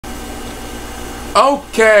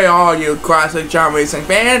Okay, all you classic Chao Racing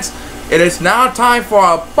fans, it is now time for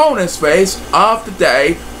a bonus race of the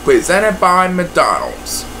day presented by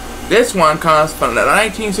McDonald's. This one comes from the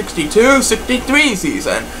 1962-63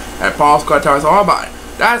 season, and Paul's going to tell us all about it.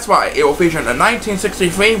 That's right, it will feature the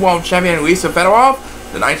 1963 World Champion Lisa Fedorov,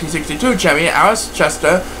 the 1962 Champion Alice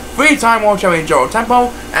Chester, 3-time World Champion Joe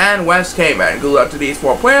Temple, and Wes Kamen. Good luck to these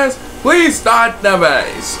 4 players. Please start the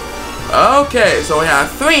race. Okay, so we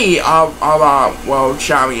have 3 of our world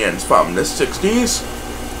champions from the 60s.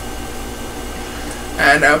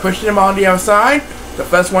 And pushing them on the outside. The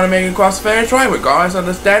first one to make it across the finish line, regardless of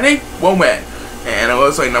the standing, will win. And it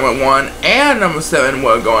looks like number 1 and number 7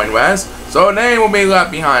 were going west, so they will be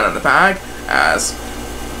left behind on the pack, as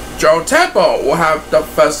Joe Temple will have the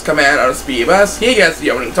first command of the speed bus. He gets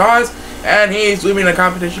the opening toss, and he's leaving the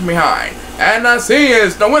competition behind. And thus he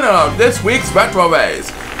is the winner of this week's retro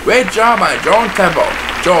race. Great job by Joe Temple.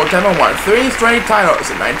 Joe Temple won 3 straight titles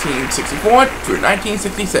in 1964 through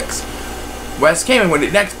 1966. Wes Kamen with the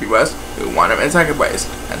next speed bus, who won him in second place.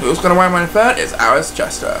 And who's going to win in third is Alice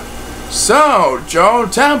Chester. So, Joe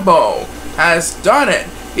Temple has done it.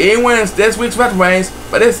 He wins this week's retro race,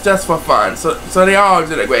 but it's just for fun. So they all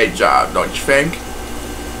did a great job, don't you think?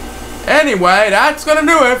 Anyway, that's going to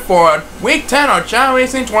do it for Week 10 of Chao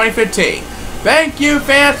Racing 2015. Thank you,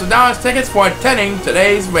 fans of Dallas Tickets, for attending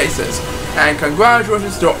today's races. And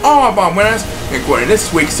congratulations to all of our winners, including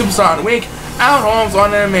this week's Superstar of the Week, Alan Holmes,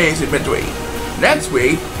 on an amazing victory. Next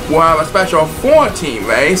week, we'll have a special 4-team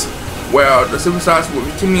race, where the Superstars will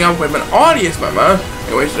be teaming up with an audience member,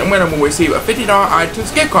 in which the winner will receive a $50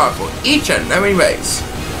 iTunes gift card for each and every race.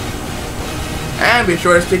 And be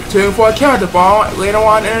sure to stick tuned for a character ball later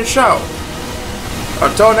on in the show.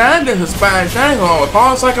 Until then, this is Spanish along with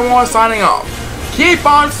Paul Sycamore signing off. Keep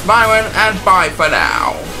on smiling and bye for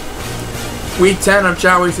now. Week 10 of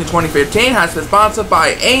Chao Racing 2015 has been sponsored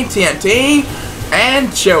by AT&T and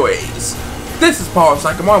Chewy's. This is Paul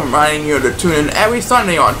Sycamore reminding you to tune in every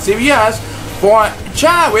Sunday on CBS for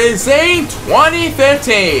Chao Racing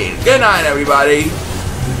 2015. Good night, everybody.